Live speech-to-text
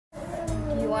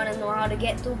wanna know how to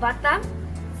get to Batam?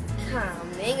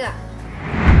 Coming up.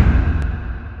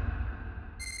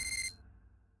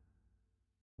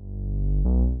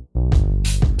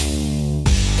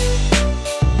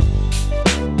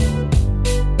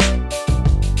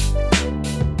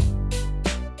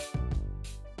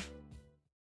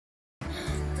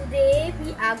 Today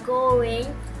we are going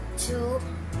to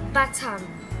Batam.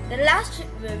 The last trip,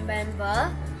 remember,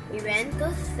 we went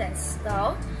to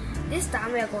Sesto. This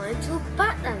time we are going to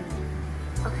Batam.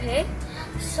 Okay,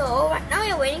 so right now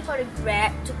we are waiting for the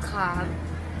Grab to come.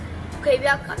 Okay, we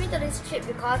are coming to this trip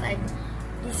because I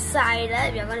decided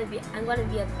I'm gonna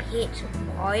be a page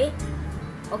boy.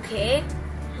 Okay,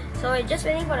 so we're just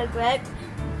waiting for the Grab.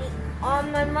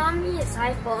 On my mommy's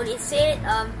iPhone, it said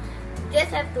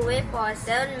just have to wait for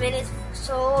 7 minutes,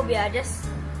 so we are just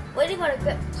waiting for the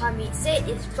Grab to come. It said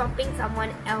it's dropping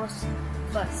someone else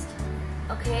first.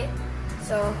 Okay,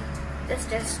 so let's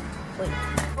just wait.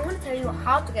 I want to tell you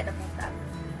how to get to Batam.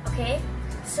 Okay,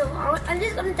 so I'm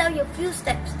just going to tell you a few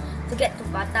steps to get to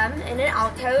Batam, and then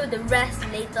I'll tell you the rest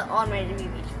later on when we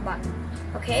reach Batam.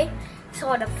 Okay,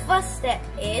 so the first step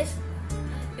is,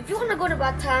 if you want to go to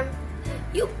Batam,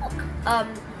 you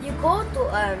go to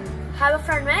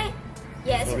Harbourfront, right?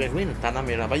 Yes. So we're going to Tanah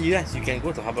Merah, but yes, you can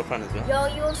go to Harbourfront as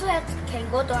well. You also can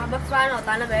go to Harbourfront or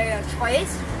Tanah Merah, your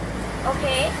choice.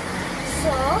 Okay,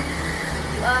 so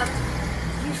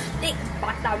you should take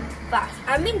Batam bus.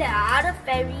 I mean, there are other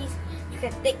ferries you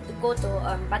can take to go to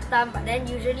Batam, but then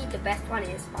usually the best one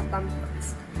is Batam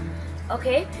first.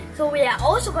 Okay, so we are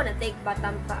also gonna take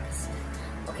Batam first.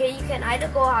 Okay, you can either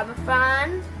go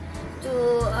Harbourfront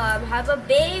to Harbour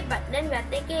Bay, but then we are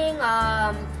taking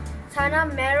Tanah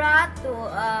Merah to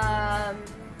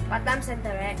Batam Center,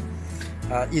 right?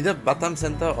 Either Batam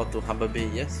Center or to Harbour Bay,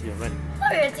 yes, you're right. No,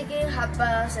 we're taking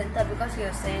Harbour Center because you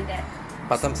were saying that.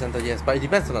 Batam Center, yes, but it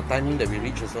depends on the timing that we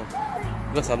reach also.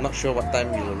 Because I'm not sure what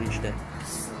time we will reach there.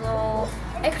 So,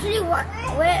 actually what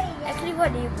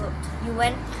do you book? You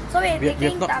went, so we're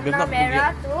taking Tanah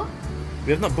Merah to?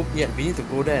 We have not booked yet. We need to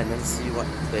go there and then see what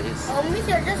there is. Oh, means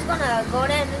you're just gonna go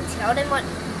there and then tell them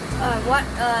what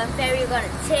ferry you're gonna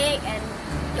take, and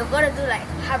you're gonna do like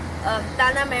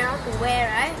Tanah Merah to where,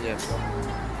 right? Yes.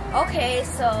 Okay,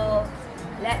 so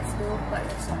let's do what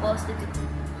we're supposed to do.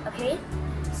 Okay,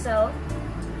 so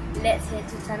let's head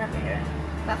to Tanah Merah.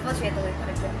 But first we have to wait for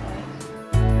the Grab, right?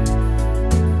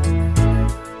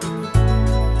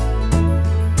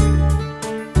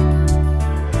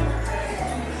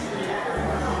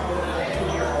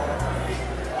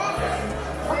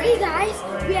 Okay guys,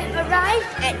 we have arrived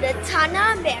at the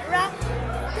Tanah Merah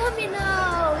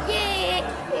terminal. Yay!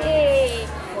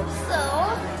 So,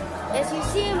 as you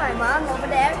see my mom over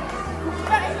there,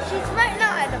 she's right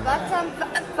now at the Batam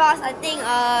bus, I think,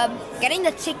 getting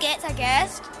the tickets, I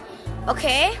guess.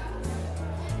 Okay?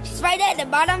 She's right there at the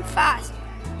bottom fast.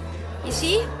 You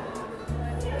see?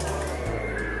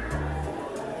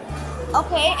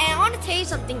 Okay, and I want to tell you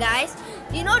something, guys.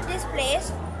 You know this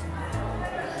place?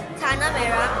 Tanah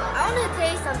Merah. I want to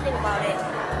tell you something about it.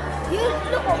 You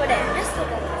look over there. Just look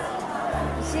over there.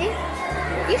 You see?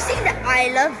 You see the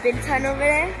I Love Bintan over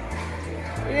there?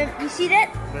 You see that?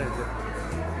 Where is it?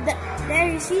 There,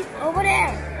 you see? Over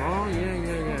there. Oh,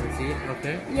 yeah. See it?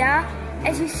 Okay. Yeah.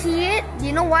 As you see it,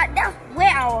 you know what? That's where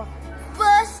our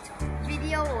first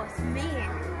video was made.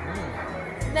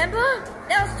 Remember?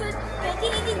 That was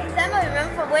 2018 December.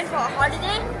 Remember for going for a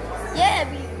holiday? Yeah,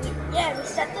 we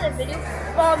started the video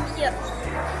from here.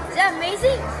 Is that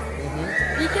amazing?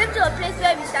 We came to a place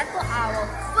where we started our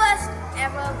first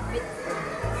ever video.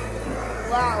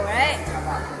 Wow, right?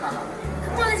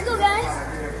 Come on, let's go, guys.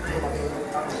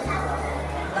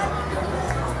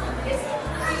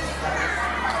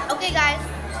 Okay, guys.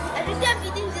 As you see, I'm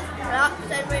eating this block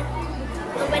sandwich.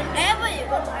 So whenever you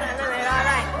go to Tanah Merah,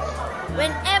 right?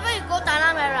 Whenever you go to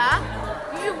Tanah Merah,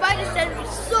 you should buy this sandwich.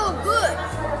 It's so good.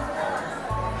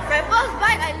 My first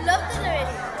bite, I loved it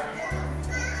already.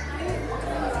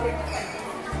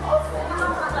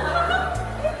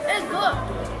 It's good.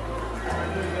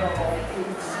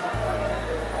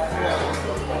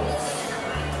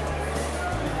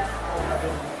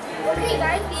 Okay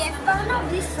guys, we have found out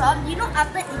this shop. You know,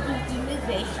 after eating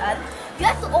immigration, you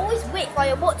have to always wait for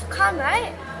your boat to come,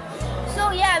 right?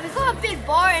 So yeah, we got a bit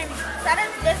bored and started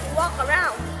to just walk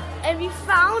around. And we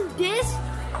found this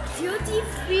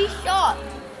duty-free shop.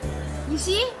 You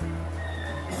see?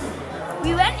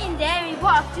 We went in there and we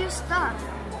bought a few stuff.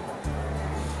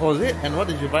 Oh, is it? And what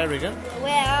did you buy, Reagan?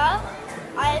 Well,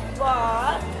 I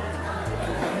bought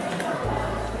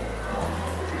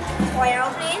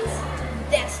aeroplanes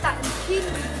that start with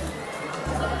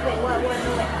Wait.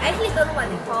 I actually don't know what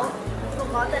they're called.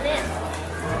 gotten it.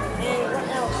 And what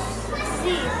else?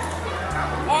 See.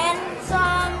 And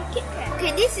some Kit Kat.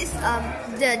 Okay, this is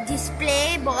the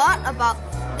display board about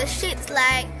the ships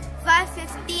like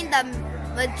 5:15 the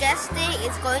Majestic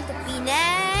is going to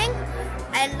Penang,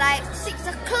 and like 6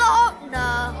 o'clock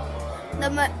the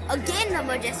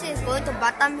Majestic is going to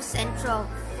Batam Central.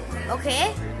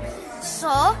 Okay,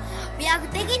 so we are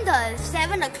taking the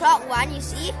 7 o'clock one. You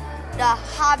see the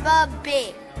Harbour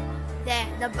Bay there,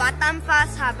 the Batam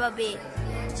Fast Harbour Bay.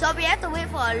 So we have to wait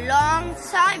for a long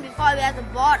time before we have to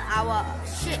board our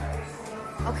ship.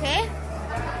 Okay?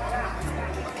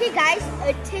 Okay guys,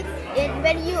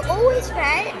 when you always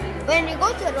right, when you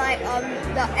go to like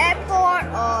the airport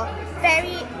or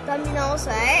ferry terminals,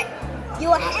 right,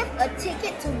 you have a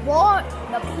ticket to board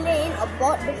the plane or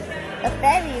board the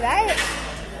ferry, right?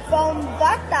 From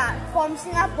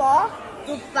Singapore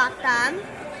to Batam,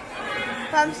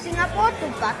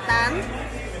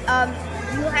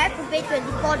 you have to pay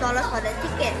 $24 for the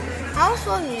ticket.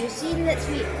 Also, you see, let's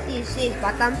read. This is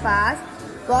Batam Pass,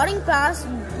 boarding pass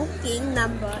booking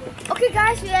number. Okay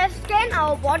guys, we have scanned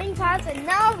our boarding pass and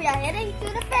now we are heading to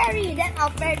the ferry. That's our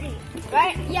ferry,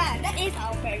 right? Yeah, that is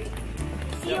our ferry.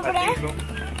 See over there? So.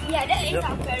 Yeah, that is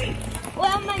our ferry.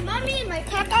 Well, my mommy and my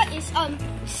kaka is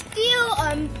still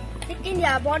taking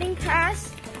their boarding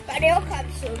pass, but they will come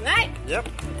soon, right? Yep.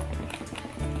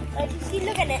 As you see,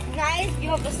 look at that nice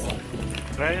view of the sea.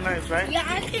 Very nice, right? We are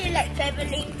actually like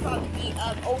traveling from the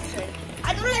ocean.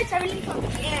 I don't like traveling from the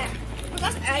air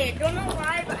because I don't know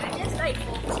why, but I just like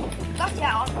boats because they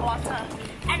are on water,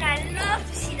 and I love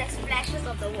to see the splashes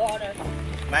of the water.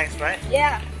 Nice, right?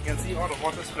 Yeah. You can see all the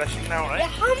water splashing now, right? Yeah.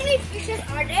 How many fishes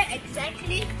are there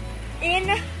exactly in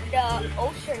the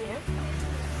ocean? Yeah?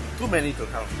 Too many to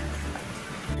count.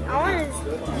 I want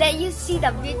to let you see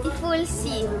the beautiful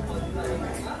sea.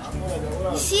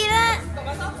 You see that?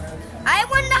 I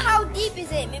wonder how deep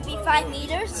is it? Maybe 5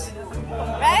 meters?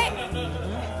 Right?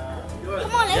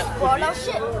 Come on, let's board our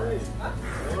ship. Let's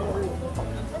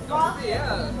go.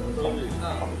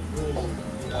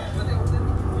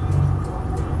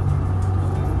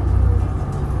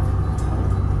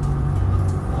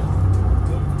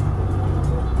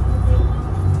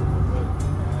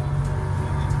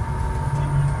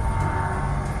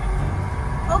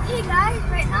 Okay guys,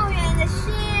 right now we are in the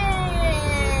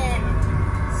ship.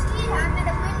 See, I'm in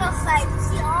the window side to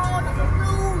see all the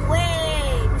blue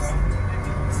waves.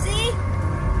 See?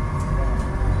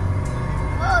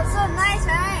 Oh, so nice,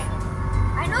 right?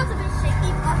 I know it's a bit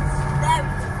shaky because it's very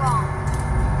strong.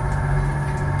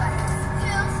 But it's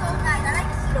still so nice. I like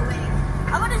to see the waves.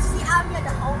 I want to see out here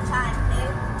the whole time, okay?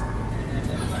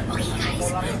 Okay guys,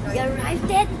 we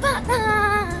arrived at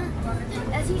Batam.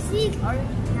 As you see, it's already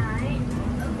night.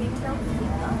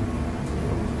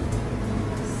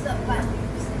 So, but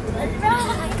right.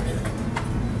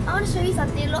 I want to show you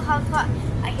something. Look how far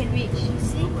I can reach. You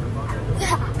see?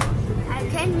 I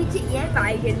can't reach it yet, but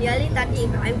I can nearly touch it.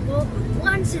 If I go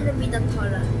 1 centimeter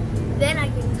taller, then I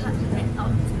can touch that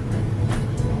out.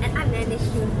 And I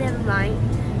managed to. Never mind.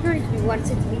 Not to be 1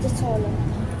 centimeter taller.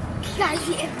 Guys,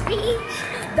 we have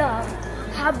reached the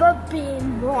Harbour Bay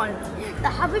Mall. The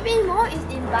Harbour Bay Mall is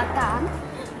in Batam.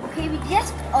 Okay, we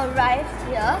just arrived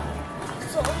here,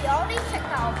 so we already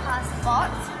checked our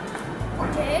passports.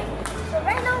 Okay, so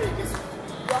right now we're just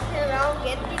walking around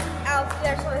getting out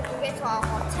here so we can get to our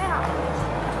hotel.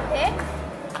 Okay,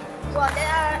 well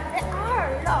there are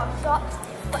a lot of shops,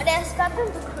 but they're starting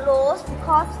to close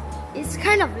because it's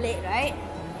kind of late, right?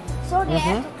 So they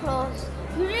have to close.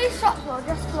 Usually shops will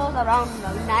just close around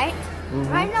night.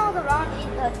 Right now it's around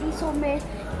 8:30, so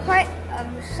quite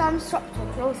some shops will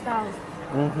close down.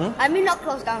 I mean not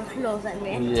close down, close I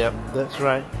mean. Yep, that's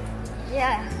right.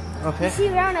 Yeah. Okay. You see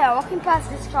around there, walking past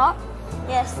this shop.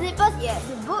 Yeah, slippers, yeah,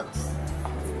 the boots.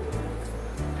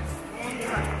 And we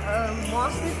got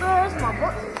more slippers, more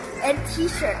books, and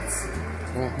t-shirts.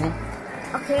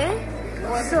 Okay.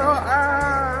 So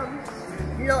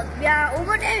look, we are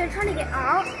over there, we're trying to get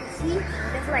out. See,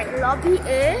 there's like lobby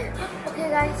A. Okay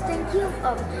guys, thank you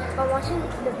for watching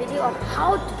the video of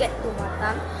how to get to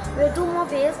Batam. We'll do more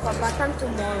videos for Batam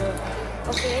tomorrow.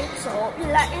 Okay, so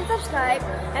like and subscribe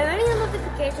and ring the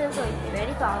notifications so you'll be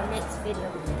ready for our next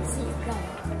video. See you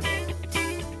guys.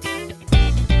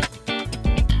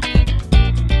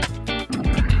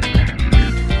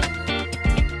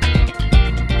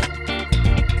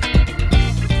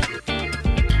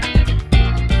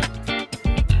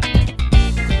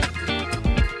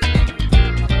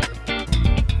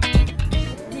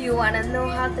 Want to know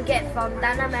how to get from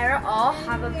Tanah Merah or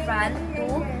Harbourfront to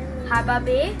Harbour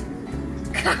Bay?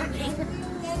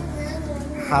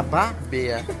 Harbour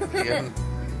Bay.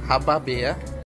 Haba Bay,